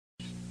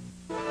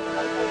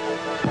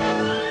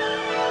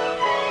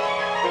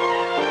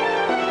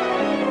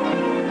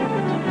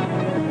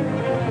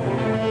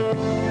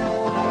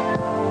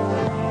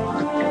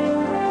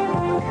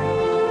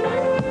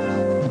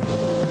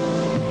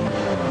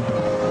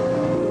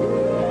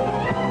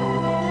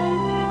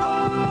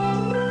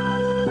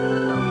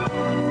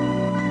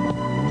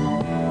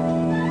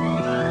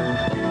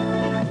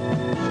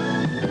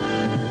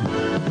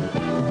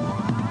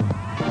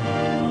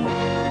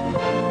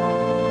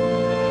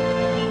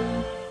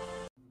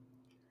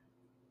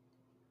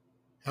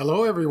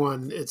Hello,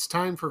 everyone. It's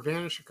time for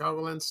Vanished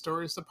Chicagoland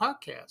Stories, the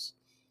podcast.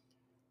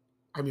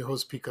 I'm your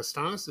host, Pete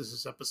Costanis. This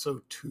is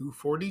episode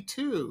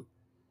 242,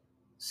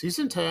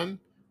 season 10.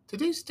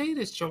 Today's date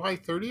is July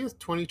 30th,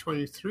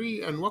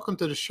 2023, and welcome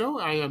to the show.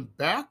 I am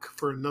back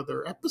for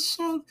another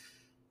episode,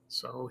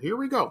 so here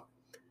we go.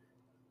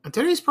 On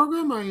today's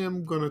program, I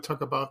am going to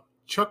talk about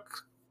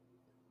Chuck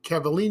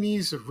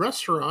Cavallini's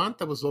restaurant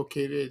that was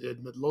located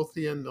in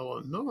Midlothian,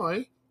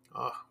 Illinois.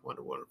 What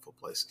a wonderful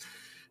place.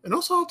 And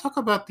also, I'll talk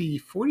about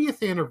the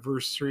 40th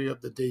anniversary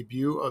of the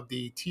debut of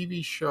the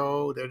TV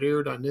show that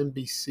aired on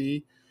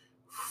NBC,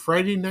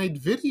 Friday Night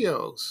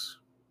Videos.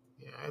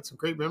 Yeah, I had some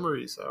great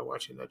memories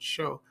watching that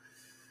show.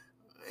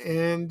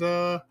 And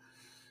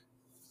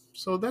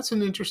so that's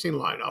an interesting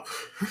lineup,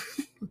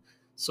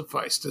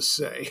 suffice to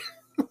say.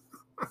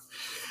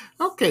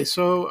 Okay,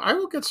 so I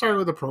will get started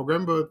with the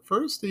program, but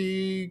first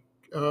the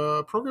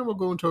program will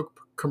go into a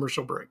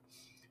commercial break.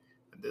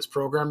 And this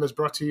program is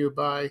brought to you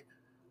by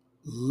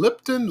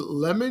Lipton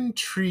Lemon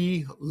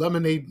Tree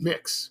Lemonade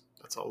Mix.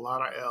 That's a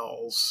lot of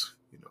L's,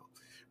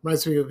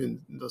 Reminds me of in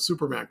the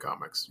Superman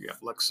comics. You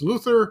have Lex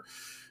Luthor,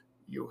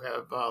 you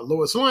have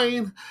Lois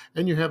Lane,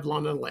 and you have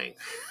Lana Lane.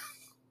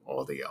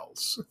 All the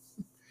L's.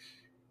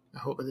 I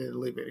hope I didn't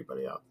leave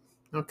anybody out.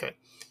 Okay.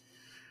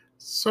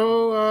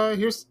 So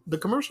here's the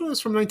commercial is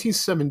from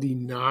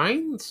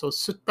 1979. So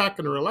sit back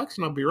and relax,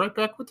 and I'll be right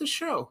back with the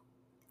show.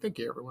 Thank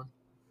you, everyone.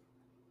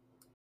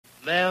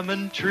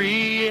 Lemon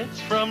Tree,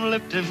 it's from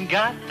Lipton,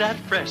 got that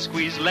fresh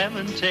squeezed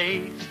lemon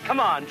taste. Come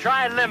on,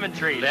 try Lemon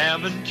Tree.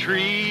 Lemon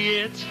Tree,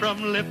 it's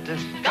from Lipton,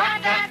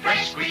 got that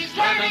fresh squeezed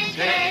lemon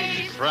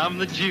taste. From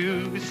the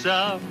juice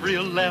of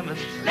real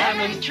lemons.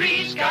 Lemon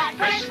Tree's got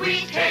fresh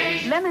squeezed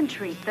taste. Lemon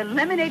Tree, the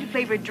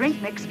lemonade-flavored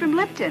drink mix from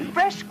Lipton.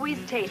 Fresh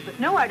squeezed taste with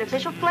no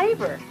artificial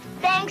flavor.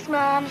 Thanks,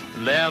 Mom.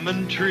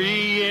 Lemon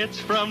Tree, it's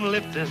from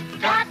Lipton,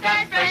 got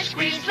that fresh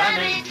squeezed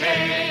lemon taste.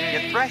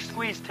 Get fresh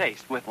squeezed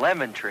taste with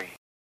Lemon Tree.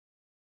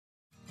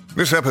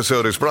 This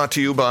episode is brought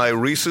to you by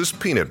Reese's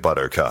Peanut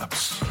Butter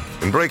Cups.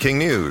 In breaking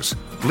news,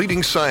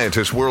 leading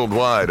scientists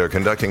worldwide are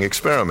conducting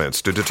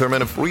experiments to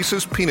determine if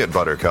Reese's Peanut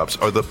Butter Cups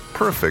are the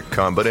perfect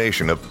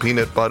combination of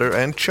peanut butter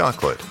and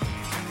chocolate.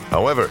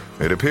 However,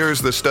 it appears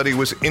the study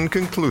was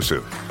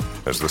inconclusive,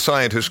 as the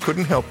scientists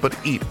couldn't help but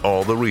eat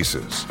all the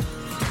Reese's.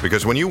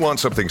 Because when you want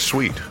something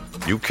sweet,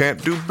 you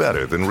can't do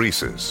better than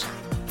Reese's.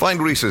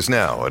 Find Reese's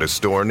now at a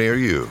store near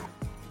you.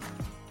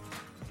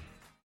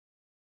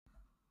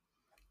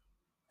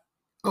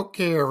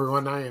 Okay,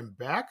 everyone, I am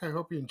back. I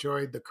hope you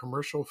enjoyed the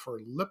commercial for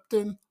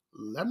Lipton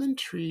Lemon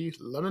Tree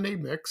Lemonade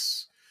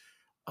Mix.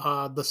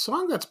 The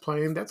song that's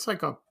playing, that's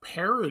like a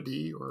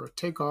parody or a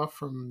takeoff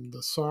from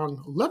the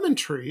song Lemon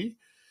Tree.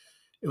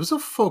 It was a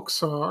folk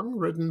song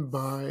written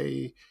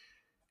by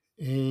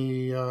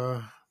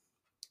a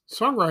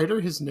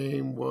songwriter. His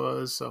name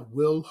was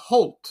Will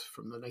Holt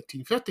from the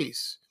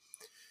 1950s.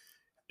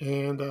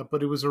 And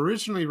but it was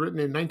originally written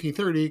in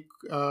 1930,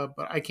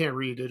 but I can't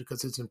read it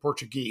because it's in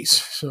Portuguese.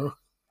 So.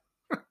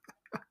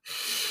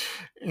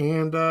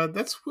 And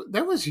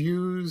that was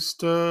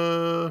used.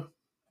 It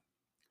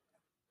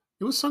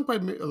was sung by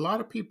a lot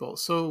of people.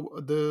 So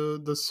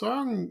the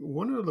song,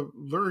 one of the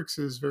lyrics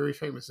is very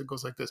famous. It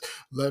goes like this: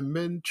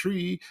 "Lemon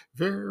tree,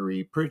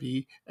 very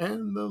pretty,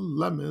 and the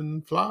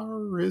lemon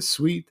flower is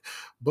sweet,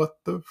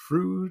 but the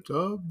fruit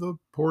of the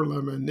poor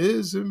lemon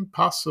is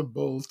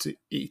impossible to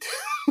eat."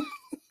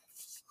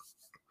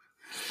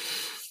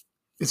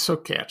 It's so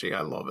catchy.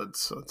 I love it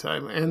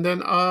sometimes. And then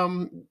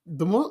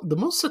the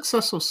most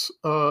successful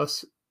singer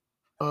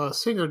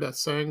that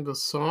sang the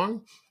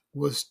song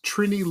was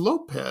Trini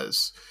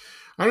Lopez.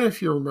 I don't know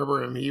if you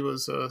remember him. He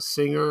was a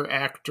singer,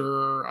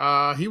 actor.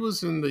 He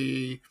was in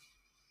the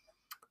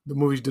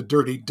movie The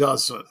Dirty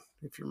Dozen,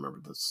 if you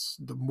remember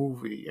the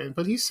movie.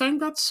 But he sang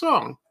that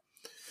song.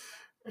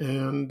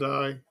 And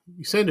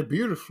he sang it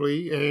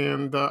beautifully.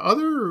 And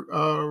other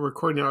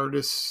recording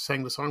artists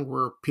sang the song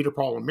were Peter,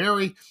 Paul, and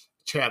Mary,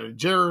 Chad and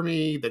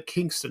Jeremy, the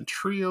Kingston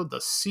Trio, the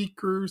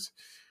Seekers,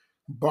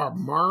 Bob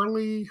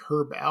Marley,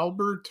 Herb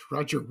Albert,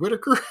 Roger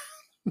Whittaker.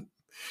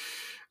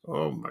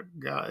 Oh my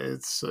God,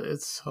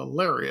 it's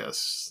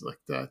hilarious like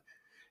that.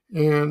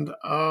 And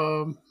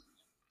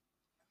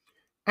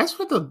as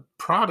for the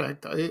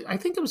product, I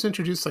think it was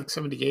introduced like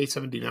 78,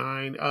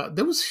 79.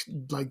 There was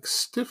like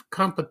stiff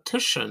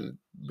competition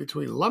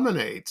between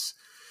lemonades.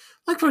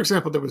 Like, for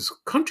example, there was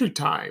Country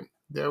Time.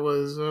 There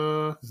was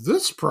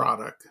this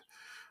product.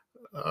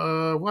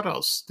 What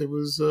else? There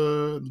was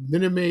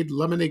Minute Maid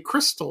lemonade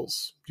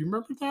crystals. Do you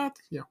remember that?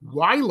 Yeah,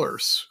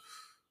 Weilers,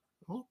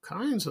 all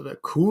kinds of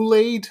it.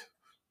 Kool-Aid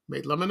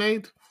made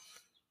lemonade.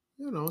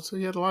 So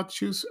you had a lot to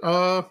choose.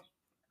 I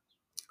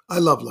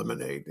love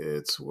lemonade.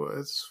 It's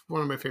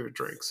one of my favorite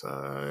drinks.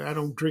 I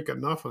don't drink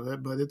enough of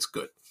it, but it's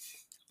good,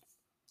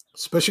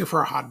 especially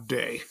for a hot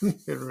day.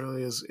 It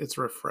really is. It's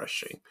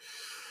refreshing.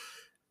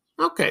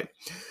 Okay,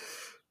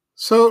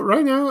 so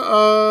right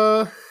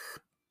now,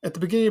 at the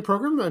beginning of the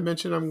program, I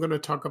mentioned I'm going to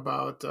talk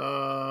about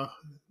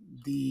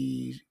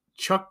the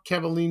Chuck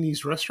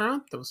Cavallini's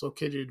restaurant that was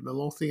located in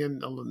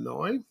Midlothian,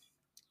 Illinois.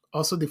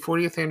 Also, the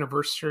 40th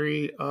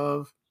anniversary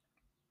of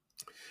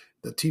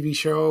the TV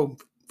show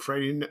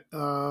Friday.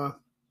 I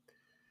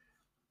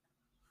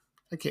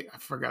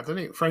forgot the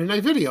name. Friday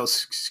Night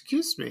Videos.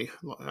 Excuse me.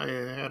 I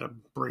had a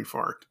brain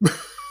fart.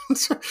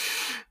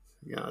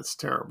 Yeah, it's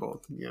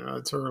terrible.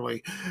 It's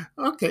early.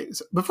 Okay,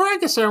 so before I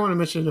get started, I want to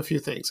mention a few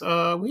things.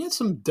 We had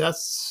some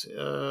deaths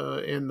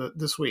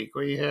this week.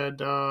 We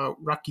had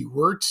Rocky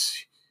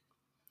Wirtz.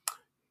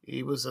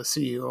 He was a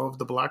CEO of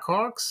the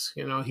Blackhawks.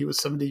 He was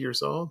 70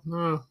 years old.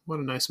 Oh, what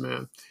a nice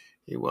man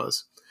he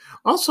was.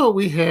 Also,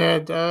 we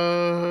had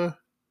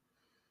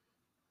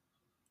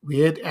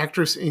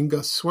actress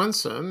Inga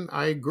Swenson.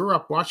 I grew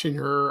up watching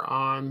her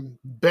on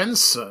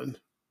Benson.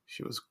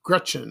 She was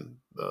Gretchen,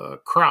 the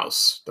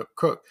Kraus, the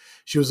cook.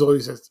 She was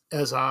always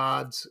as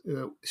odds.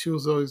 She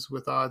was always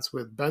with odds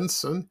with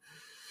Benson,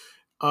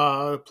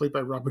 played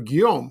by Robert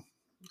Guillaume.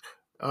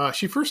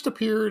 She first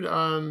appeared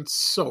on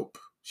Soap.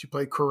 She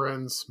played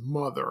Corinne's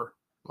mother.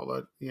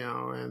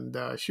 And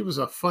she was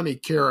a funny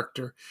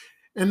character.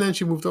 And then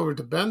she moved over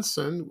to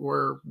Benson,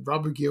 where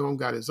Robert Guillaume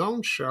got his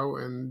own show,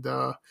 and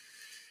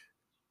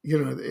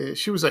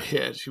she was a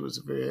hit.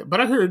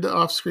 But I heard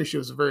off screen she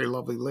was a very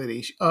lovely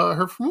lady.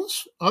 Her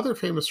most other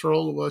famous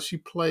role was she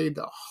played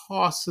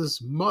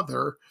Hoss's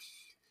mother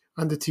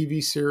on the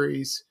TV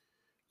series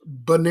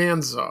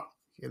Bonanza,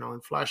 in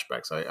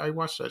flashbacks. I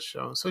watched that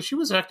show. So she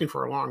was acting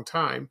for a long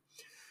time.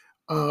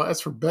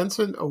 As for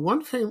Benson,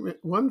 one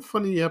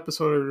funny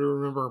episode I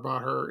remember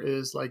about her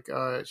is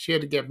she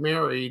had to get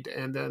married,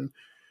 and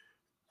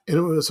it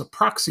was a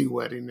proxy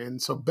wedding, and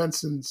so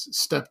Benson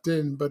stepped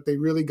in, but they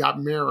really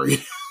got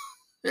married.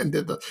 And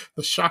then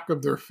the shock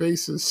of their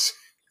faces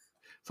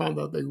found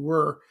out they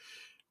were.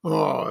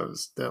 Oh,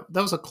 that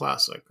was a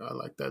classic. I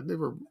like that. They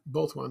were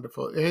both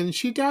wonderful. And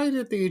she died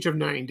at the age of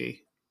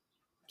 90.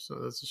 So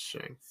that's a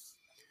shame.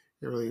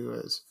 It really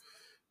was.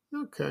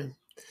 Okay.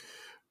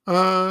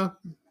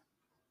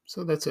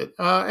 So that's it.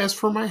 As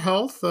for my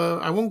health,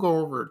 I won't go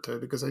over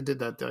it because I did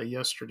that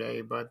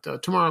yesterday. But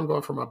tomorrow I'm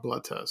going for my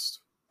blood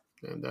test.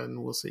 And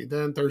then we'll see.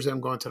 Then Thursday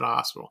I'm going to the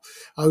hospital.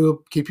 I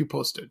will keep you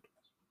posted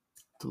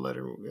to let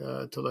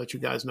you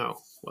guys know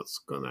what's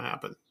going to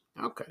happen.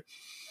 Okay.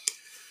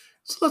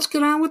 So let's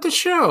get on with the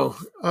show.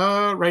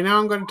 Right now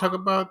I'm going to talk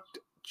about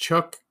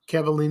Chuck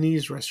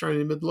Cavallini's restaurant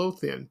in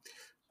Midlothian.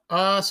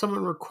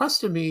 Someone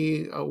requested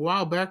me a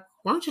while back,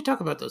 why don't you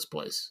talk about this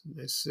place?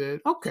 I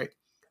said, okay.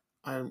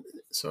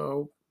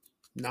 So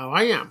now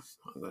I'm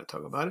going to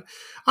talk about it.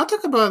 I'll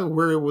talk about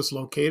where it was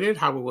located,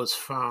 how it was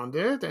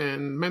founded,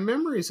 and my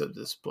memories of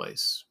this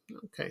place.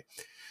 Okay.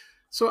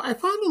 So I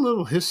found a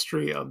little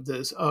history of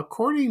this.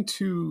 According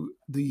to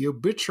the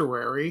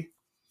obituary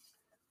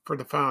for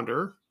the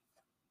founder,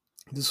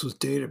 this was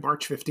dated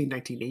March 15,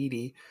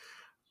 1980.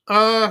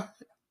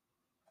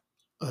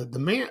 The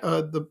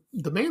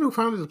man who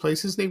founded the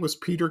place, his name was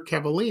Peter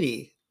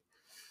Cavallini.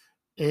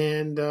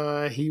 And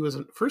he was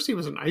an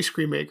ice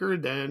cream maker.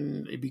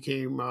 Then he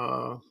became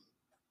a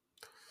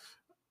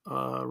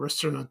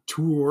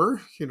restaurateur.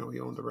 He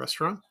owned the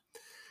restaurant.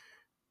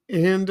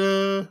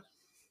 And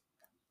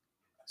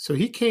so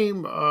he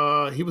came.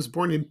 He was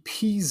born in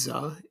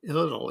Pisa,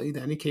 Italy.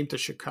 Then he came to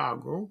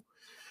Chicago,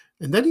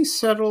 and then he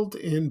settled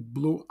in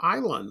Blue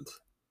Island.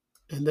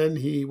 And then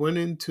he went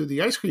into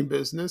the ice cream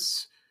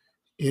business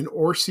in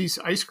Orsi's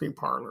Ice Cream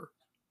Parlor.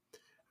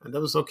 And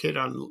that was located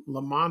on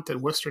Lamont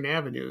and Western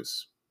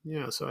Avenues.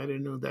 Yeah, so I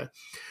didn't know that.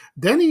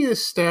 Then he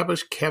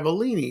established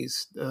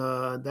Cavallini's.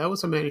 That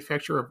was a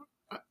manufacturer of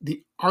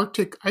the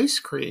Arctic ice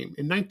cream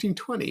in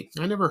 1920.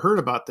 I never heard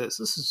about this.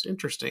 This is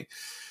interesting.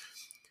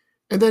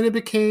 And then it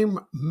became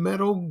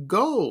Meadow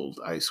Gold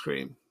ice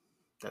cream.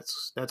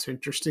 That's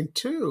interesting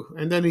too.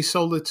 And then he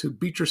sold it to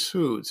Beatrice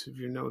Foods, if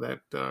you know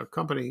that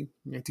company,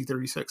 in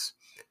 1936.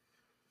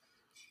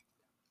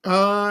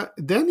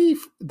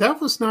 That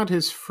was not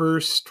his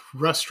first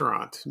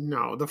restaurant.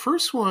 No, the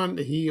first one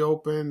he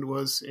opened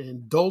was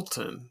in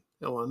Dalton,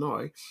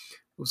 Illinois.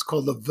 It was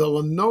called the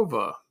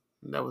Villanova.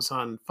 That was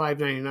on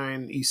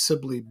 599 East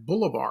Sibley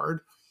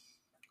Boulevard,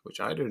 which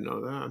I didn't know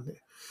that.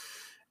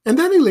 And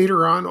then he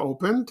later on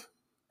opened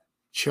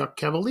Chuck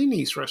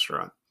Cavallini's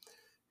restaurant,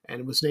 and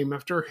it was named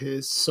after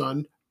his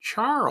son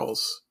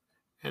Charles,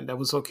 and that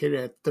was located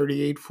at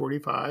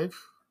 3845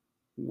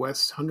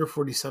 West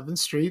 147th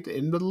Street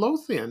in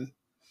Midlothian.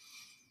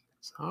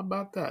 So how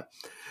about that?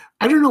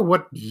 I don't know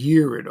what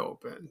year it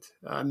opened.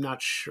 I'm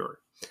not sure.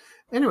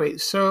 Anyway,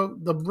 so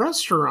the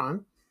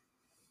restaurant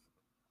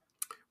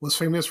was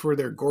famous for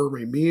their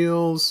gourmet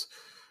meals,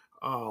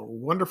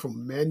 wonderful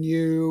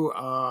menu.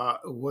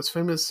 What's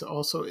famous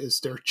also is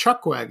their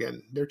chuck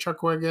wagon. Their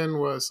chuck wagon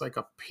was like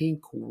a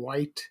pink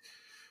white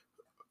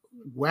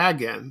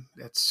wagon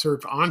that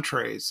served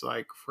entrees,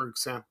 like for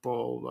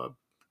example,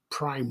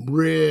 prime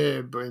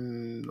rib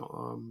and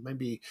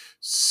maybe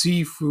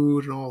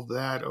seafood and all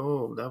that.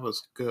 Oh, that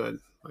was good.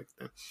 Like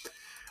that.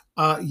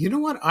 You know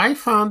what? I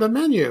found a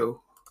menu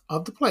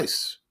of the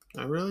place.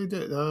 I really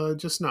did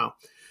just now.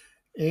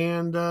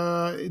 And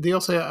they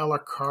also had a la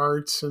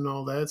cartes and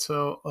all that.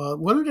 So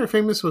one of their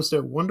famous was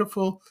their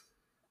wonderful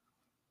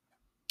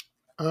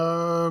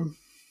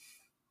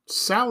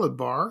salad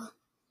bar,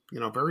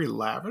 very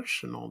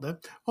lavish and all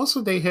that.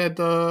 Also, they had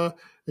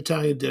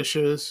Italian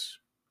dishes,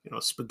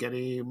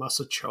 spaghetti,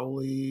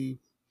 massacholi,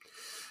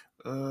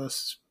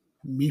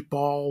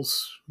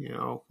 meatballs,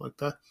 like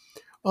that.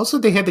 Also,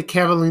 they had the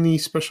Cavallini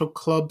Special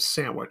Club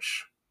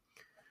sandwich.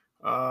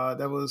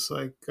 That was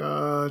like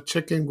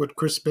chicken with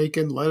crisp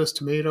bacon, lettuce,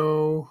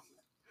 tomato,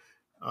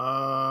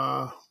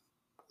 lots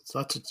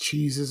of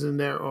cheeses in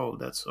there. Oh,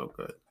 that's so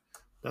good.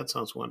 That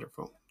sounds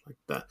wonderful. Like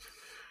that.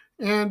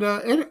 And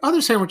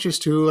other sandwiches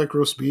too, like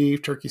roast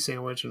beef, turkey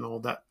sandwich, and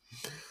all that.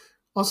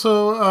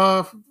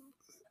 Also,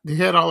 they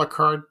had a la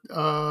carte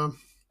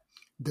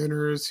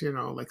dinners,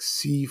 like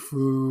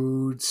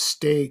seafood,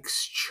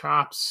 steaks,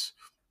 chops,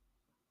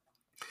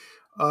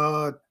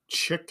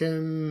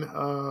 chicken,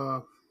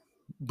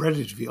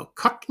 breaded veal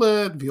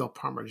cutlet, veal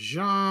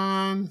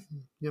parmesan,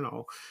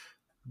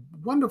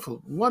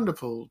 wonderful,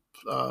 wonderful,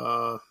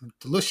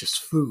 delicious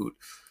food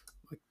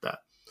like that.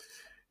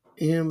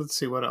 And let's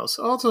see what else.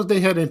 Also,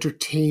 they had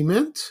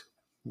entertainment,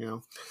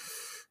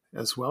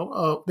 as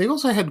well. They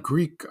also had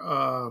Greek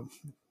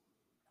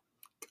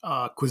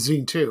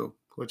cuisine too,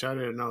 which I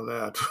didn't know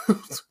that.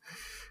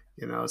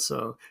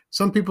 So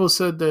some people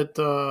said that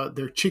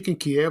their chicken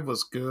Kiev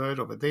was good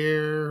over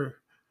there,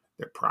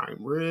 their prime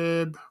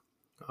rib,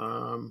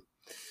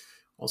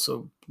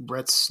 also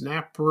red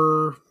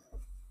snapper,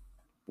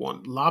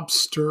 one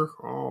lobster.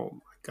 Oh my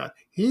God,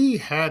 he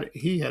had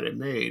it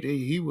made.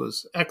 He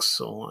was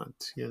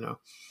excellent.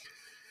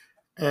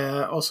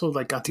 Also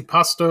like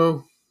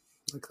antipasto,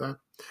 like that.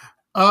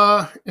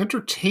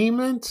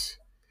 Entertainment.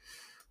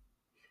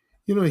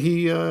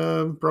 He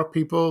brought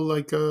people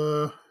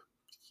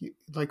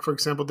like for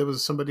example, there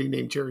was somebody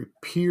named Jerry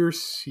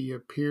Pierce. He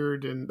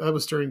appeared, and that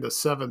was during the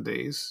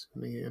 70s,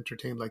 and he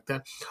entertained like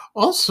that.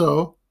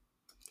 Also,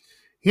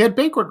 he had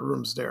banquet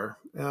rooms there,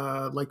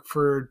 like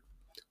for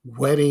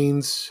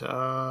weddings,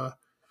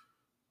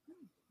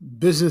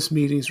 business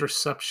meetings,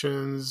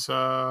 receptions,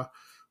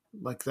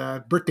 like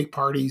that, birthday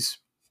parties,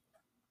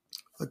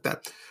 like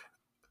that.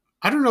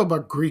 I don't know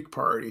about Greek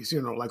parties,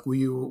 like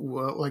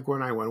like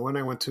when I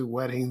went to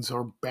weddings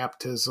or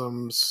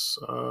baptisms,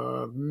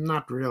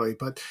 not really,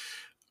 but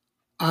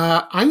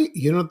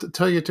to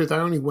tell you the truth, I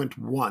only went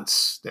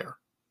once there,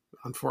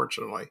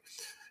 unfortunately.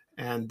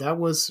 And that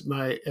was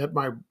at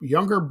my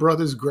younger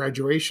brother's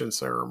graduation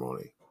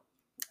ceremony.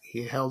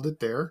 He held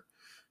it there.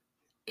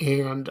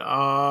 And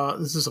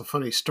this is a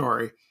funny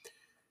story.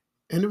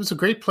 And it was a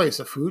great place.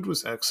 The food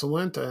was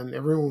excellent and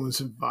everyone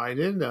was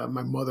invited.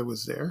 My mother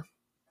was there.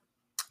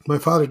 My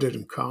father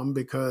didn't come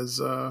because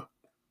he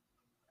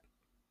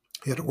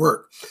had to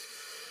work.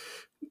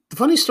 The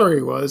funny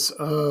story was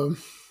there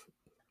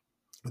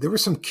were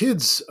some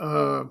kids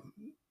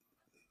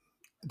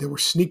they were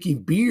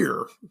sneaking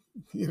beer,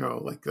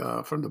 like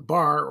from the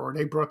bar, or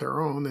they brought their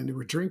own and they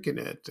were drinking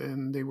it.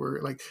 And they were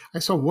like, I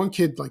saw one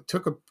kid like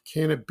took a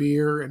can of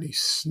beer and he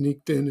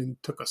sneaked in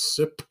and took a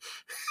sip.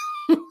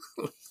 Like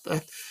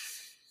that.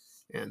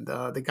 And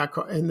they got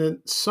caught. And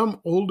then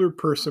some older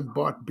person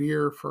bought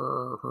beer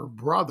for her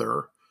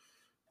brother,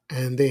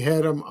 and they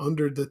had him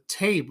under the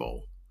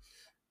table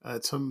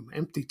at some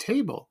empty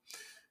table.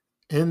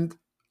 And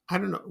I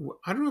don't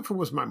know if it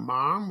was my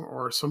mom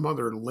or some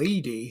other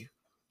lady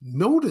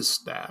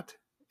noticed that,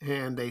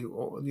 and they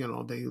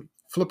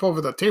flip over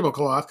the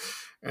tablecloth,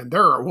 and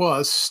there it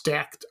was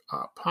stacked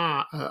up,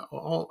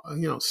 all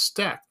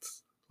stacked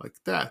like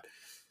that,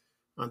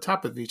 on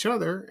top of each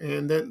other.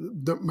 And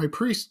then my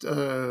priest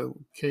came.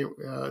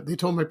 They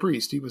told my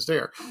priest, he was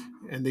there,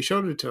 and they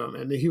showed it to him,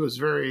 and he was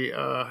very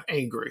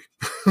angry.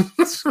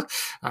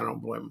 I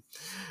don't blame him.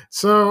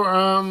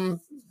 So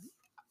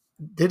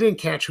they didn't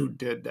catch who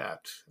did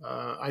that.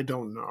 I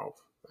don't know.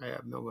 I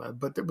have no.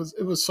 But it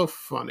was so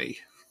funny.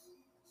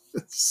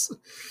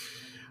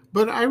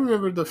 But I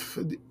remember the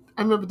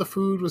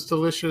food was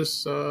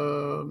delicious.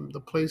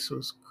 The place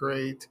was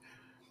great,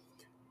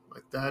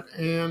 like that,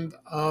 and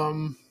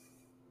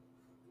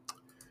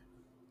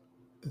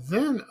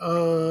then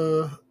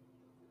the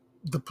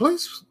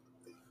place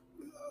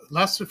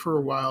lasted for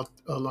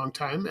a long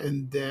time,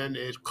 and then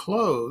it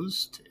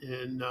closed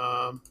in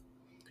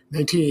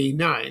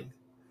 1989.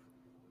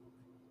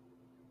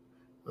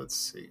 Let's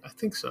see, I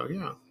think so.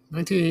 Yeah,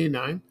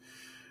 1989.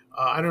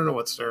 I don't know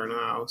what's there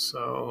now,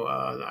 so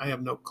I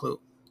have no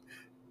clue.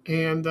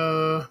 And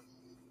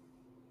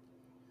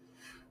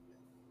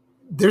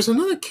there's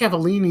another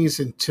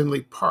Cavallini's in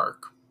Tinley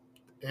Park,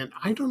 And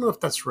I don't know if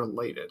that's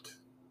related.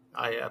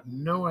 I have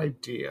no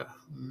idea,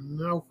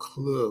 no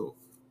clue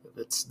if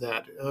it's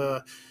that.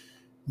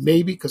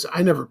 Maybe because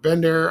I never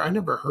been there. I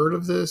never heard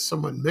of this.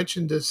 Someone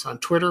mentioned this on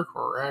Twitter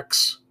or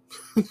X.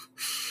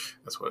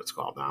 That's what it's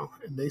called now.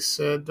 And they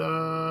said,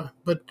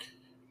 but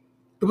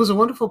it was a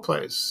wonderful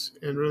place.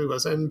 It really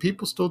was. And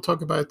people still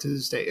talk about it to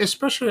this day,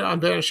 especially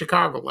on Van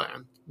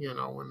Chicagoland,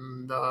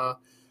 and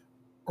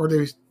or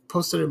they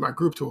posted in my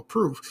group to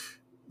approve.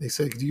 They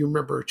said, do you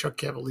remember Chuck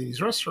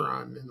Cavallini's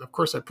restaurant? And of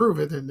course I prove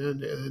it. And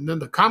then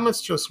the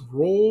comments just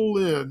roll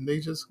in.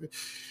 They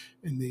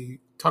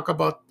talk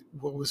about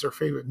what was their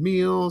favorite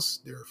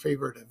meals, their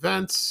favorite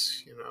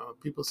events.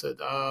 People said,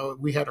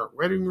 we had our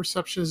wedding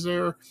receptions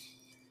there.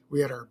 We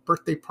had our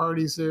birthday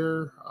parties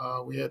there.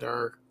 We had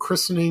our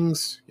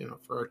christenings,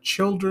 for our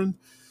children,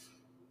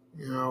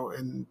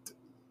 and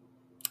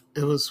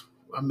it was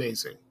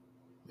amazing.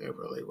 It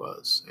really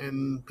was.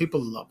 And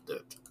people loved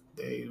it.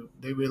 They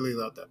really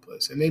loved that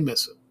place, and they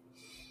miss it.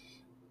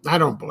 I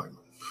don't blame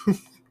them.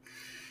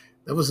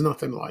 There was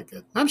nothing like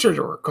it. I'm sure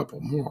there were a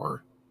couple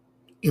more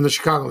in the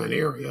Chicagoland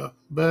area,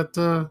 but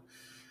that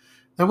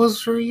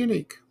was very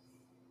unique.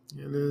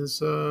 And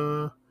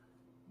that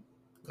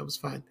was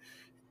fine.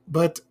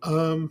 But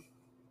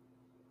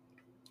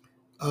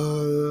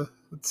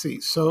let's see.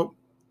 So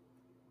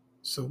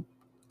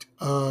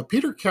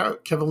Peter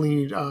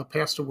Cavallini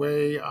passed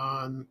away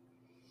on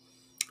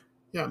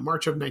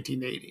March of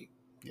 1980.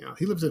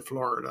 He lives in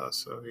Florida,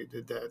 so he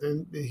did that,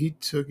 and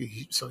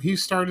he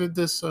started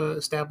this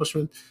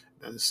establishment.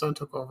 And his son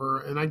took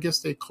over, and I guess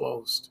they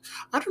closed.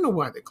 I don't know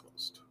why they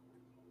closed.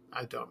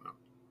 I don't know.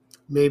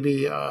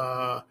 Maybe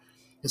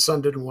his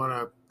son didn't want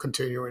to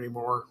continue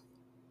anymore,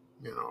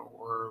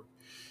 or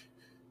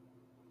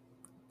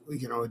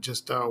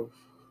just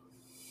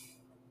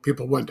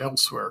people went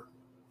elsewhere.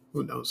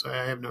 Who knows? I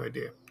have no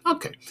idea.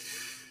 Okay.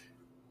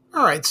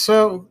 All right,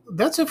 so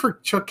that's it for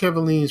Chuck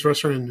Cavallini's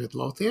restaurant in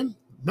Midlothian.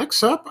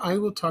 Next up, I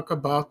will talk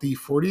about the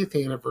 40th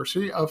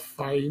anniversary of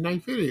Friday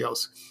Night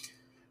Videos.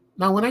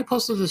 Now, when I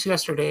posted this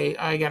yesterday,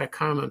 I got a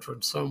comment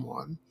from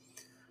someone.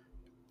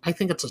 I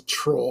think it's a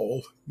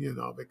troll,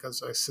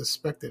 because I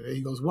suspected it.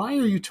 He goes, why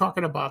are you going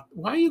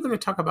to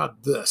talk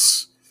about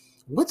this?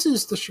 What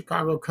is the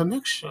Chicago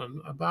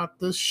connection about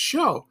this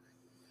show?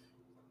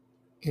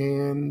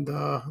 And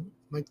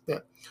like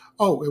that.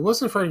 Oh, it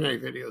wasn't Friday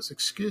Night Videos.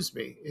 Excuse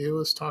me. It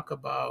was talk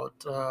about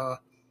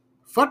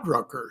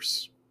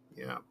Fuddruckers.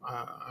 Yeah,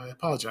 I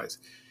apologize.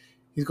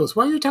 He goes,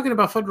 why are you talking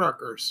about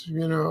Fuddruckers?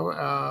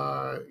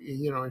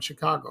 In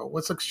Chicago.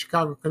 What's the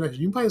Chicago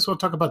connection? You might as well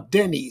talk about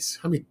Denny's.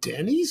 I mean,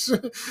 Denny's?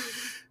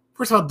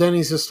 First of all,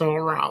 Denny's is still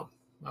around.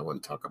 I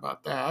wouldn't talk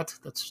about that.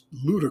 That's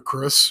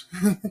ludicrous.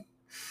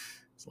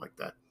 It's like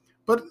that.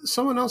 But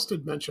someone else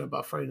did mention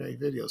about Friday Night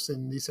Videos,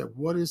 and he said,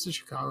 what is the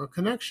Chicago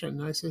connection?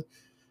 And I said,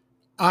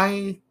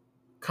 I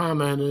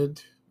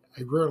commented,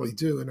 I rarely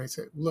do, and I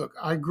said, look,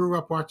 I grew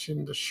up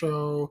watching the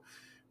show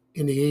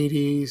in the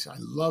 80s. I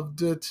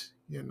loved it.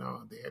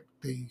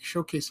 They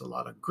showcased a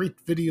lot of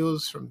great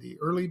videos from the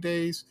early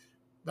days.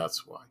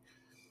 That's why.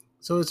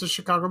 So it's a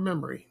Chicago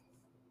memory.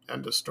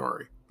 End of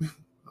story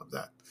of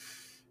that.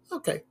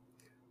 Okay.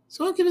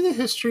 So I'll give you the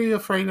history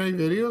of Friday Night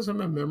Videos and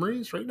my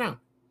memories right now.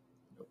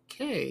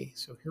 Okay.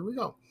 So here we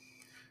go.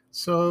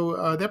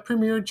 So that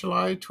premiered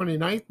July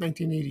 29th,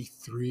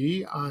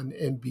 1983 on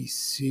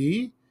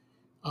NBC.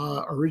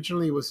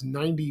 Originally it was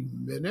 90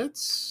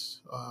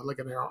 minutes, like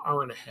an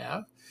hour and a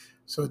half.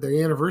 So the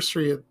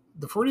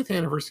 40th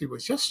anniversary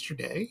was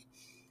yesterday,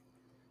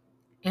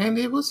 and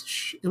it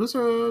was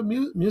a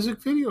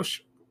music video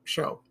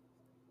show.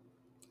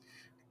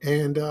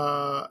 And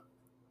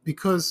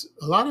because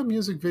a lot of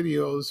music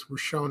videos were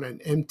shown on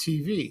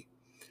MTV,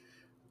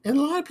 and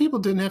a lot of people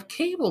didn't have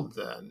cable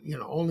then,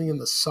 only in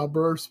the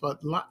suburbs, but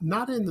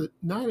not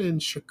in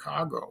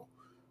Chicago,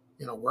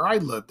 where I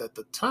lived at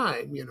the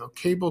time.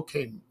 Cable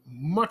came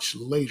much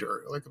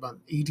later, like about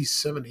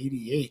 87,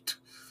 88,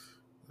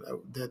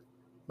 that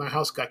my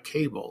house got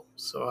cable.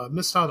 So I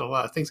missed out on a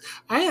lot of things.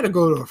 I had to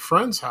go to a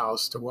friend's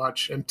house to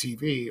watch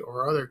MTV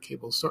or other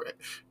cable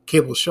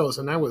shows,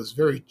 and I was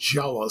very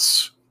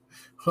jealous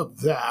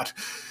of that.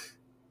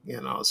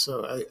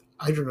 So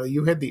I don't know.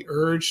 You had the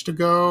urge to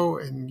go,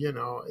 and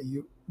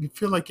you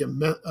feel like you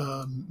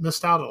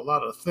missed out on a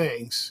lot of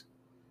things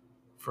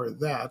for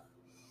that.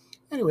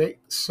 Anyway,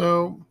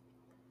 so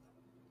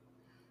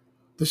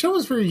the show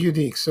was very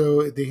unique.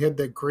 So they had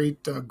that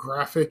great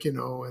graphic, and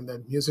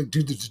that music,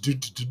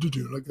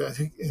 like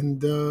that.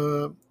 And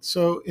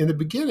so in the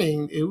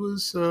beginning, it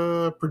was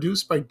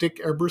produced by Dick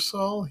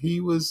Ebersol. He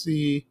was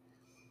the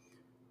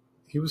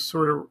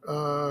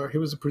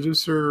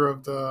producer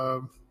of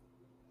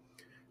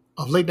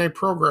late night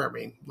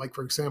programming, like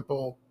for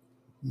example,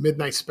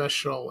 Midnight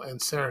Special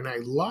and Saturday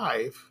Night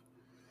Live.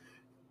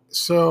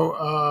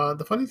 So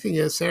the funny thing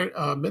is,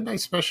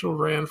 Midnight Special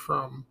ran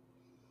from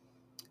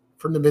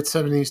the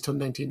mid-70s till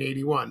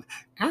 1981.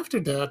 After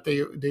that, they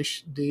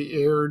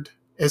aired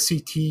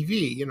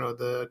SCTV,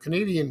 the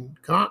Canadian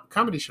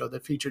comedy show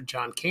that featured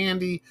John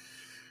Candy,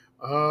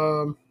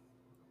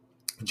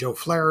 Joe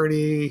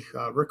Flaherty,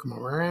 Rick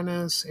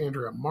Moranis,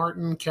 Andrea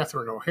Martin,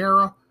 Catherine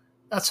O'Hara.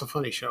 That's a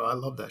funny show. I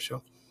love that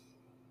show.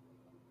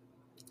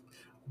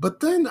 But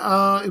then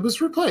it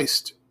was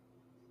replaced.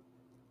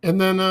 And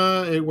then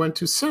it went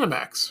to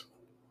Cinemax.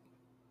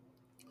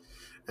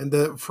 And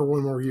then for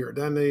one more year.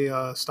 Then they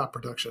stopped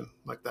production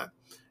like that.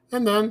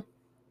 And then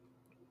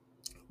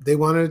they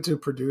wanted to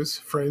produce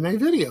Friday night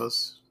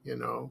videos,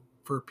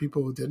 for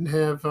people who didn't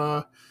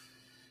have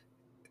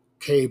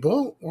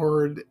cable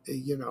or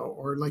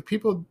like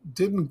people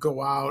didn't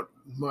go out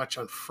much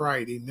on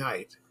Friday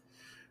night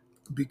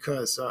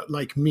because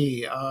like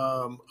me,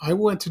 I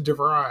went to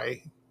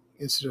DeVry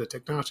Institute of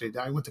Technology.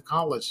 I went to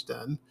college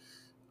then.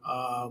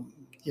 I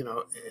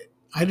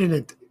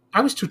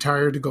was too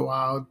tired to go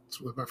out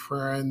with my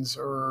friends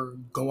or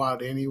go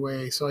out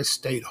anyway. So I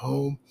stayed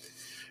home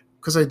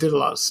because I did a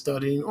lot of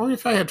studying, or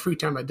if I had free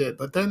time, I did.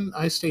 But then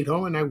I stayed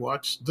home and I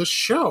watched the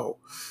show.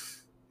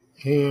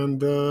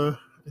 And I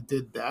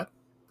did that.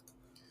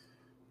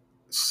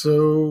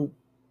 So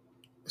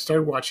I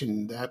started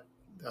watching that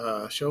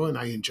show, and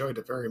I enjoyed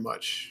it very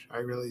much. I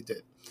really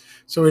did.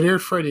 So it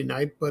aired Friday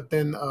night, but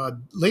then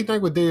Late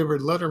Night with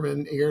David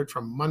Letterman aired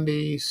from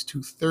Mondays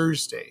to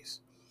Thursdays.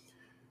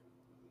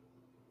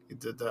 It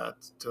did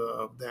that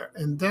there.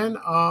 And then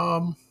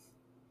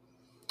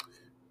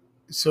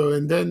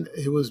and then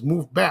it was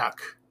moved back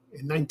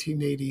in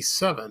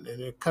 1987,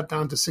 and it cut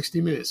down to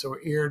 60 minutes. So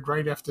it aired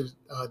right after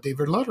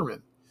David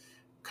Letterman.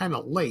 Kind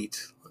of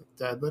late like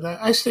that, but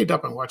I stayed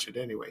up and watched it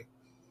anyway.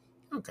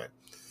 Okay.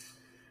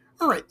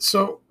 All right.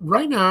 So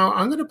right now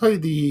I'm going to play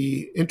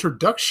the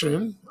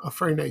introduction of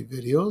Friday Night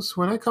Videos.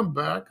 When I come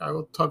back, I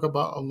will talk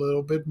about a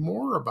little bit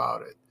more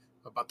about it,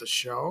 about the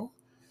show,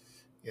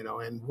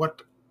 and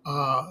what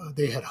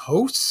they had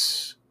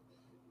hosts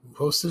who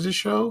hosted the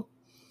show.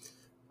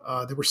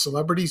 There were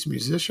celebrities,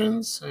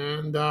 musicians,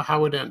 and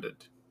how it ended.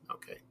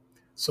 Okay.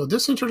 So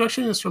this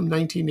introduction is from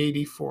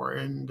 1984,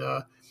 and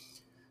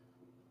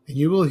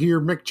you will hear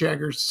Mick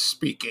Jagger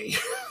speaking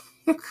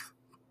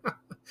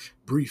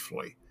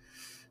briefly.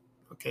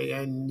 Okay,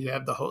 and you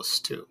have the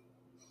host too.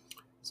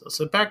 So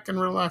sit back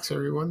and relax,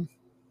 everyone.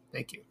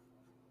 Thank you.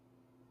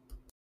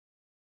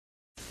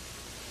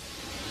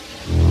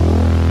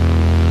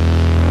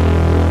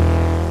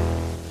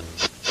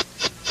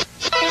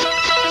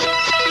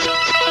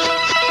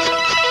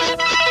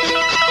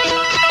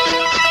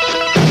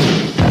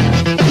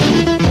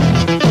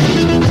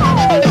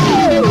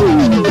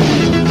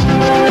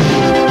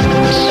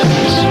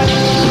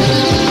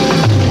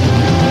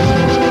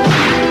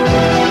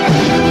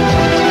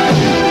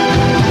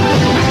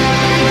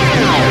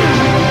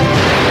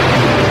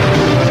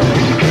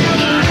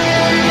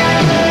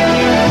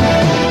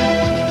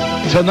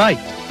 Tonight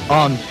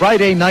on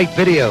Friday Night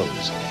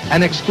Videos,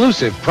 an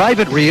exclusive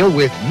private reel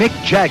with Mick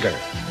Jagger.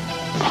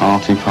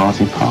 Party,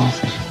 party,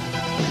 party.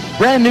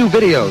 Brand new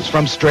videos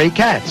from Stray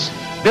Cats,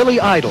 Billy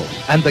Idol,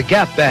 and the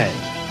Gap Band.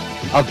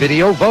 A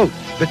video vote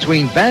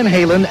between Van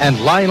Halen and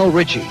Lionel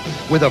Richie,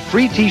 with a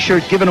free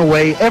t-shirt given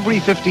away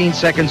every 15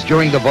 seconds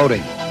during the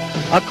voting.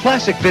 A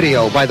classic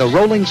video by the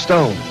Rolling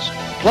Stones,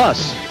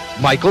 plus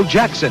Michael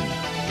Jackson,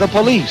 The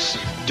Police,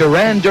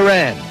 Duran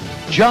Duran,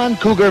 John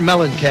Cougar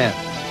Mellencamp,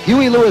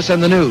 Huey Lewis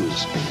and the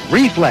News,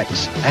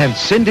 Reflex, and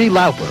Cyndi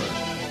Lauper.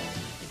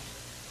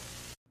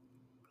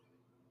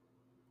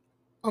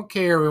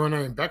 Okay, everyone,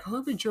 I am back. I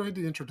hope you enjoyed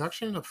the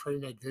introduction of Friday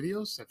Night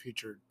Videos that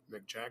featured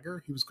Mick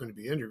Jagger. He was going to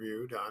be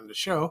interviewed on the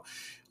show.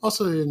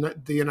 Also,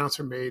 the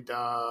announcer made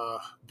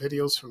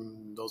videos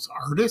from those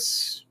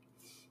artists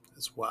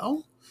as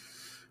well.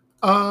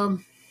 The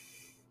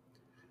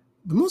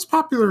most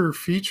popular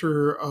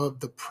feature of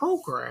the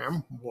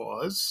program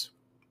was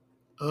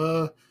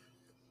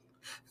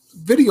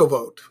video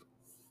vote,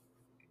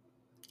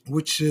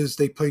 which is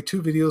they play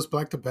two videos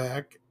back to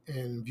back,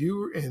 and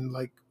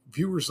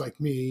viewers like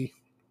me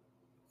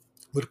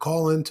would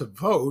call in to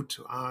vote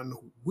on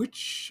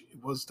which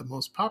was the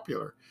most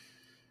popular,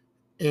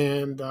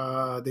 and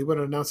they would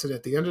announce it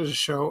at the end of the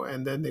show,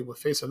 and then they would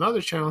face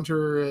another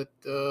challenger at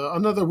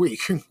another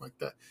week like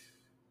that.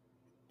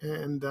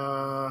 And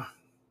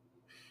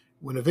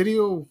when a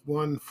video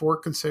won 4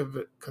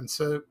 consecutive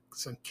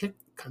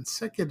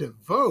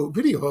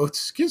video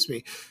votes,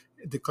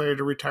 it declared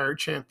a retired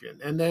champion.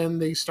 And then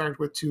they start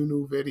with 2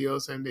 new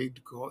videos, and they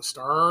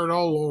start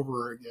all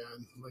over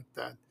again like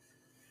that.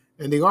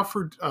 And they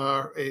offered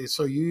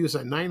so you use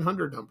a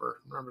 900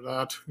 number. Remember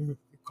that? You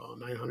call a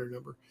 900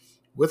 number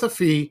with a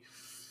fee.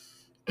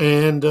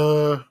 And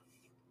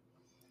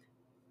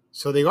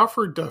so they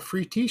offered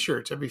free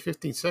T-shirts every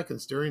 15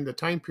 seconds during the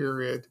time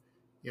period,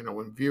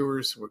 when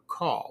viewers would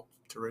call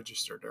to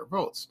register their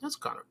votes. That's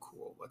kind of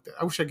cool like that.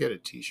 I wish I get a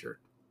T-shirt.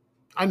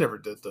 I never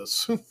did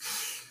this.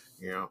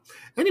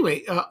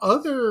 Anyway,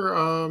 let's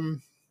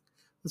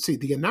see,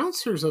 the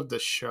announcers of the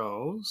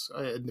shows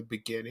in the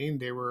beginning,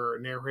 they were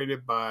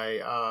narrated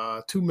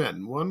by 2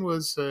 men. One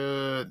was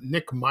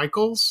Nick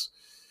Michaels,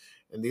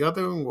 and the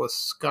other one was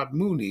Scott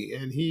Mooney.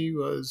 And he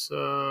was,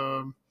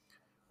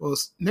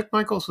 Nick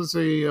Michaels was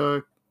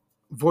a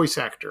voice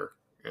actor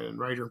and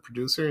writer and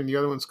producer, and the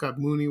other one, Scott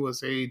Mooney,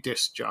 was a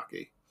disc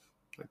jockey,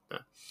 like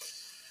that.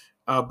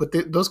 But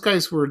those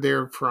guys were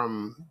there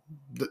from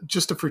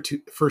just the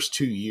first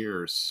 2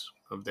 years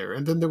of there,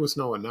 and then there was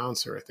no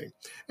announcer, I think.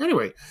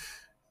 Anyway,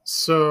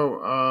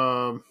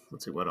 so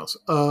let's see what else.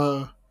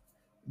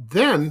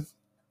 Then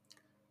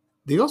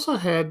they also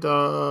had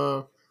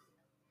Hall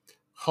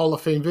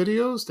of Fame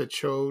videos that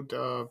showed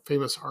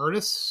famous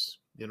artists,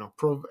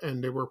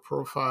 and they were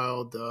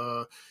profiled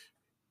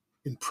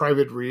in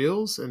private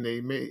reels, and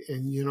they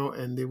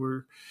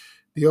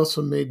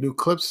also made new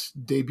clips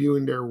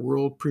debuting their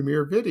world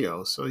premiere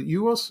videos. So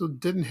you also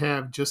didn't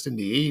have just in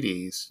the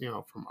 80s,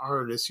 from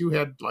artists. You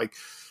had like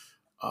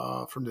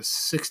from the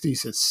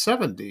 60s and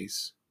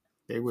 70s,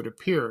 they would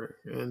appear.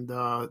 And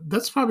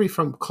that's probably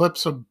from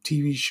clips of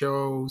TV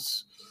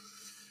shows,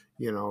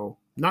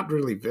 not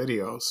really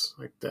videos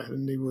like that.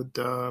 And they would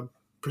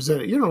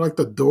present it, like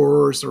the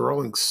Doors, the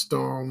Rolling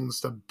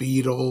Stones, the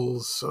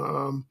Beatles,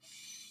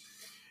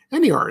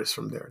 any artists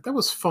from there. That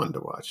was fun to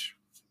watch.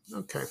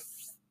 Okay.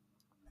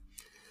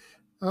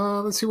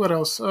 Let's see what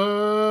else.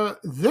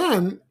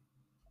 Then,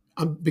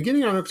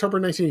 beginning on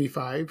October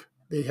 1985,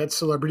 they had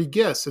celebrity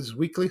guests as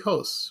weekly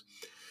hosts.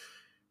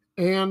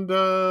 And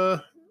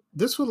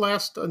this would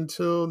last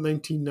until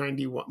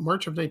 1991,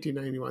 March of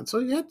 1991. So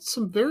you had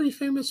some very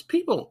famous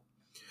people.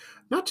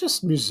 Not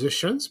just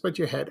musicians, but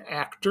you had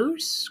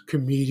actors,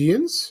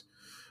 comedians.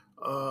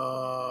 It's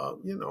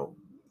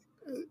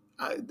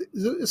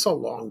a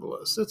long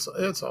list.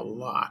 It's a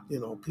lot.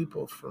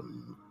 People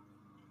from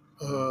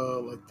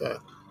like that.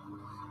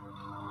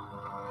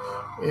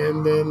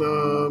 And then,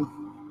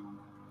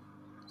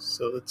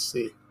 so let's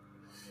see.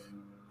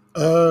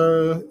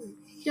 So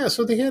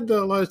they had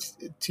a lot of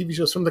TV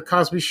shows from The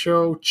Cosby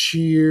Show,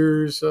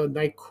 Cheers,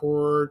 Night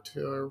Court,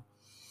 the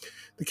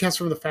cast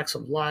from The Facts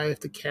of Life,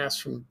 the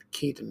cast from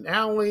Kate and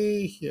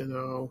Allie,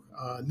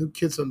 New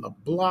Kids on the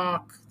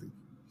Block.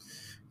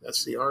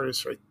 That's the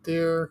artist right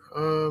there.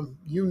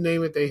 You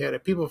name it, they had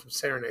it. People from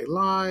Saturday Night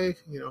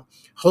Live,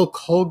 Hulk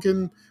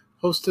Hogan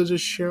hosted a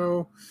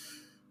show,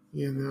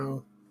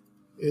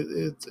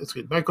 It's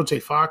good. Michael J.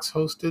 Fox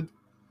hosted.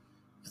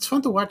 It's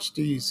fun to watch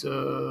these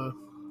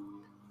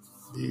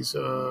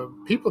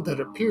people that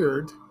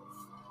appeared,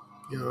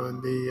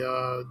 and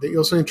they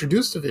also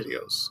introduced the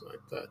videos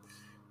like that.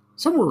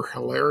 Some were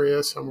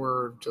hilarious, some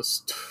were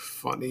just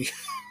funny.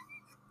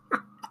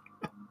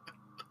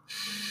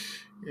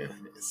 Yeah.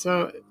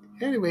 So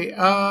anyway,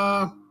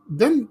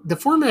 then the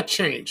format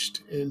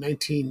changed in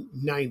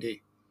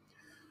 1990.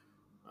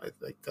 I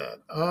think that.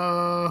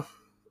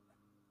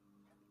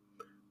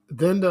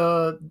 Then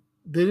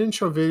they didn't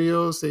show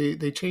videos.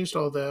 They changed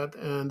all that,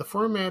 and the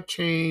format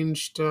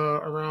changed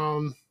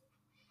around,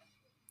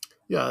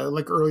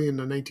 like early in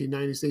the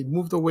 1990s. They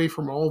moved away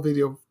from all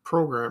video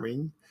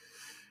programming,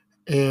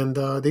 and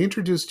they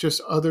introduced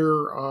just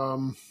other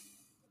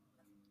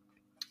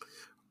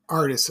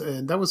artists,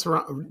 and that was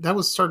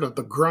sort of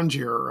the grunge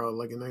era,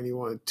 like in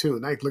 91 too,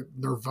 like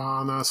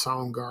Nirvana,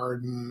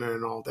 Soundgarden,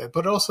 and all that.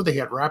 But also they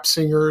had rap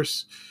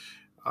singers.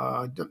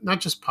 Not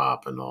just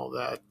pop and all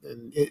that,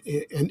 and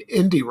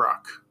indie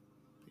rock.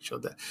 They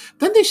showed that.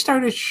 Then they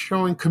started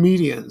showing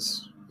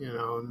comedians,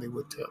 and they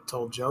would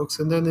tell jokes,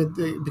 and then it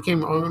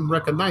became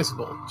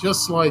unrecognizable,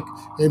 just like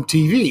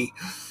MTV.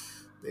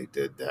 They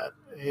did that,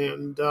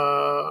 and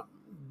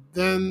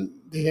then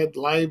they had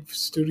live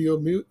studio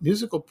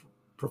musical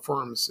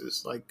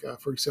performances, like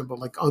for example,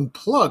 like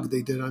Unplugged.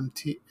 They did on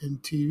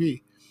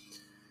MTV.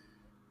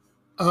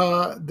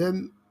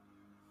 Then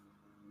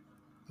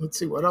let's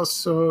see what else.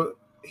 So.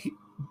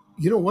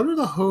 One of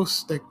the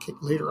hosts that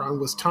later on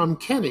was Tom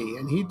Kenny,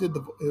 and he did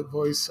the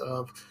voice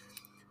of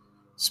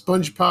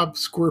SpongeBob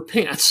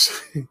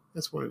SquarePants.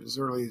 That's one of his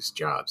earliest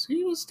jobs.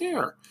 He was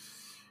there,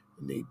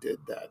 and they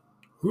did that.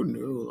 Who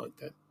knew like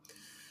that?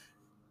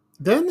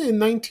 Then in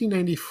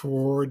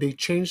 1994, they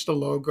changed the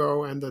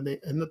logo and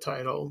the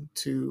title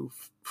to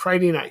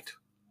Friday Night.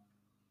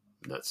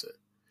 That's it.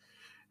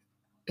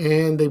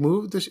 And they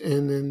moved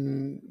and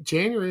in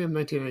January of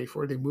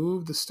 1994, they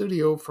moved the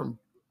studio from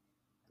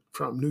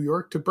New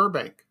York to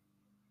Burbank.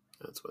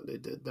 That's when they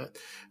did that.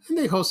 And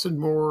they hosted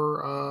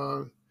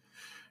more.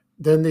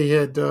 Then they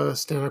had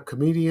stand-up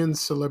comedians,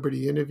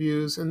 celebrity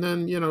interviews. And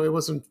then, it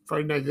wasn't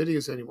Friday Night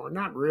Videos anymore.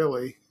 Not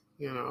really,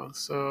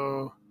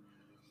 So,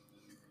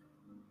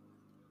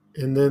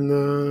 and then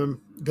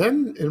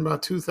in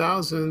about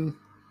 2000,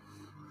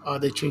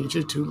 they changed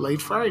it to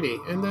Late Friday.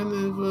 And then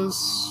it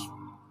was,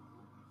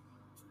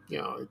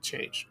 it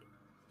changed.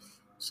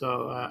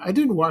 So I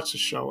didn't watch the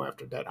show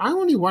after that. I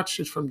only watched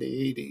it from the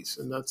 80s,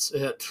 and that's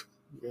it.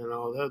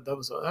 That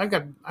was, I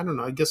don't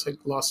know, I guess I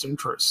lost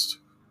interest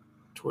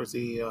towards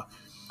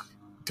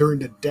during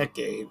the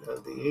decade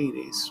of the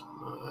 80s.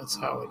 That's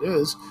how it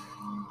is.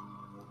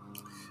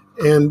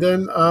 And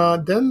then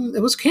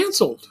it was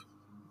canceled.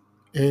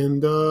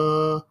 And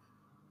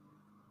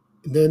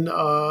then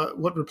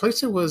what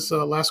replaced it was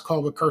Last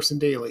Call with Carson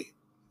Daly.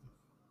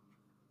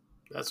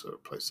 That's what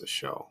replaced the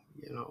show.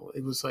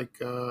 It was like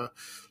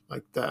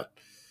that.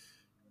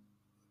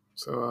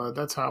 So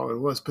that's how it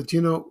was. But,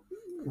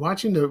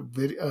 watching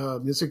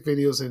the music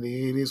videos in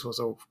the 80s was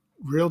a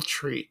real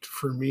treat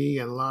for me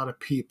and a lot of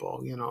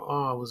people. It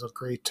was a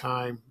great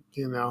time.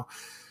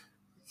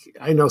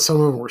 I know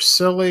some of them were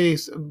silly,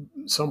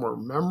 some were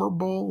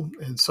memorable,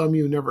 and some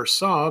you never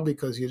saw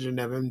because you didn't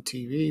have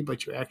MTV,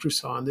 but you actually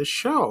saw on this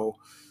show.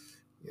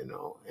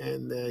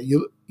 And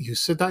you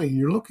sit down and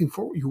you're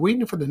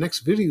waiting for the next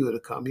video to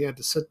come. You had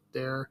to sit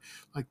there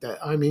like that.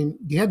 I mean,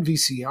 you had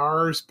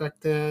VCRs back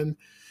then.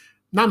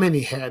 Not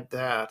many had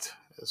that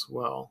as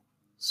well.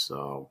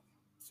 So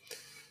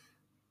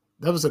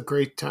that was a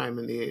great time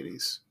in the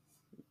 80s.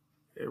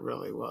 It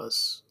really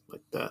was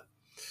like that.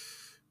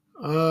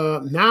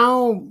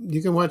 Now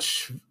you can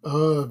watch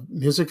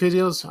music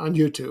videos on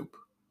YouTube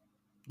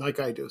like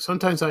I do.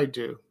 Sometimes I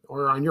do.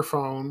 Or on your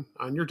phone,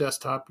 on your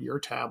desktop, your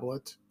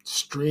tablet,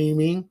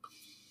 streaming.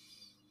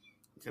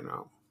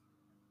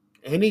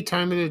 Any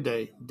time of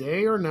the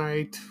day or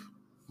night,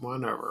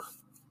 whenever.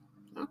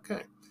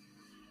 Okay.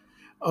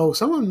 Oh,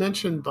 someone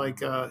mentioned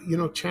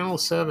Channel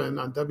 7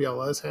 on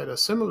WLS had a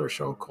similar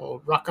show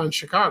called Rock on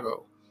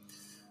Chicago.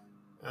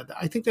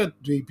 I think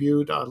that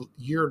debuted a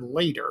year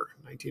later,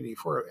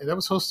 1984, and that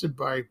was hosted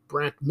by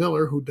Brant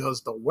Miller, who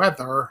does the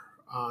weather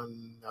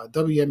on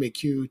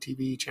WMAQ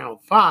TV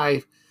Channel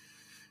 5.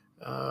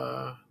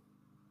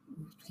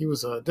 He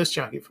was a disc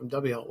jockey from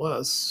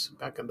WLS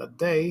back in the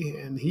day,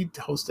 and he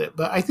hosted it.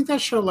 But I think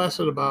that show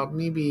lasted about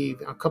maybe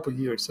a couple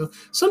years. So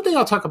someday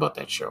I'll talk about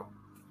that show.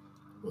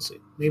 We'll see.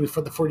 Maybe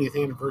for the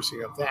 40th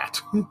anniversary of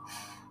that,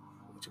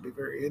 which would be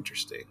very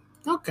interesting.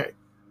 Okay.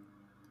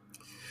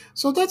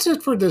 So that's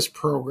it for this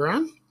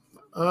program.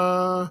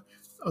 I'll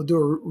do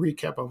a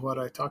recap of what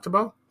I talked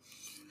about.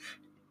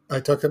 I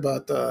talked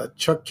about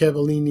Chuck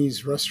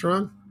Cavallini's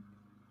restaurant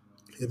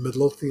in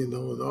Midlothian,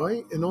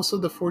 Illinois, and also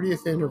the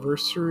 40th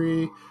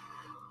anniversary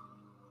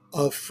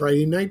of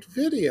Friday Night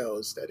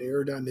Videos that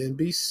aired on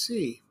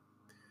NBC.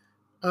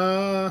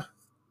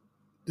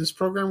 This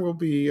program will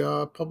be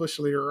published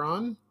later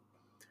on.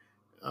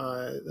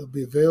 It'll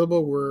be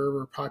available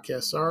wherever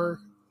podcasts are.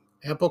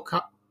 Apple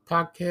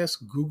Podcasts,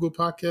 Google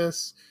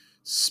Podcasts,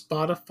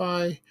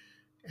 Spotify,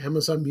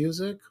 Amazon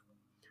Music.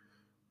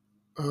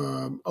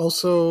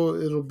 Also,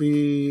 it'll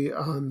be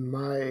on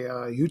my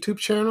YouTube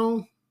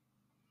channel,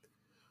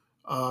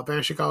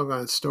 Vanishing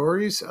Chicagoland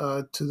Stories.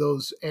 To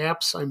those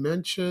apps I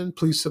mentioned,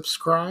 please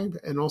subscribe.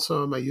 And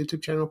also on my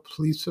YouTube channel,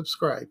 please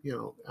subscribe.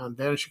 On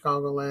Vanishing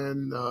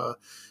Chicagoland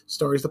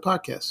Stories, the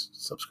podcast.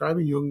 Subscribe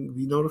and you'll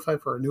be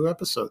notified for a new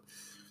episode.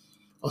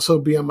 Also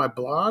be on my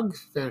blog,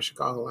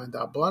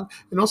 vanishingchicagoland.blog,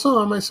 and also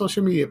on my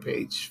social media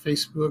page,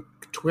 Facebook,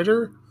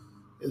 Twitter,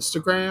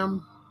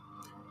 Instagram.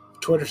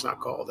 Twitter's not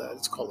called that.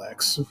 It's called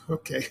X.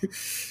 Okay.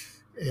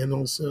 And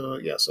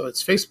also, so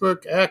it's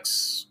Facebook,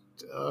 X,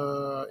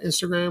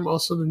 Instagram,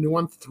 also the new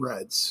one,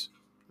 Threads.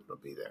 It'll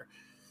be there.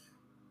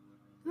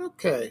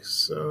 Okay,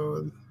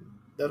 so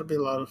that'll be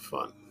a lot of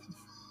fun.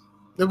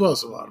 It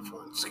was a lot of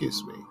fun.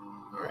 Excuse me.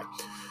 All right.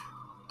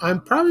 I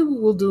probably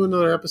will do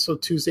another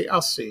episode Tuesday.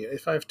 I'll see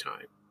if I have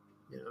time,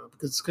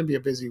 because it's going to be a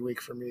busy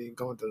week for me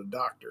going to the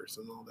doctors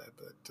and all that.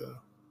 But,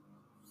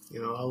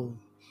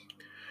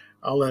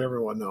 I'll let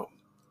everyone know.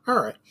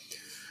 All right.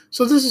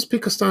 So this is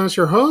Pete Costanis,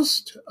 your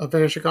host of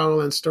Vanishing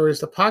Chicagoland Stories,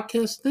 the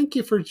podcast. Thank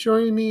you for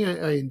joining me.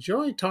 I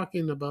enjoyed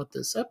talking about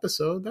this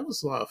episode. That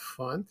was a lot of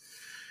fun.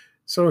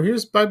 So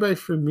here's bye-bye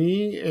for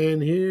me,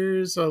 and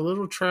here's a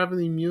little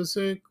traveling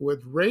music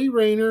with Ray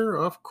Rayner,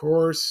 of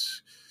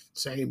course,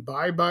 saying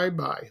bye, bye,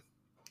 bye.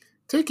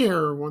 Take care,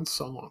 everyone.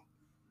 So long.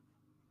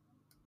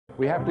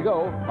 We have to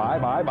go. Bye,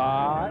 bye,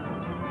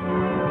 bye.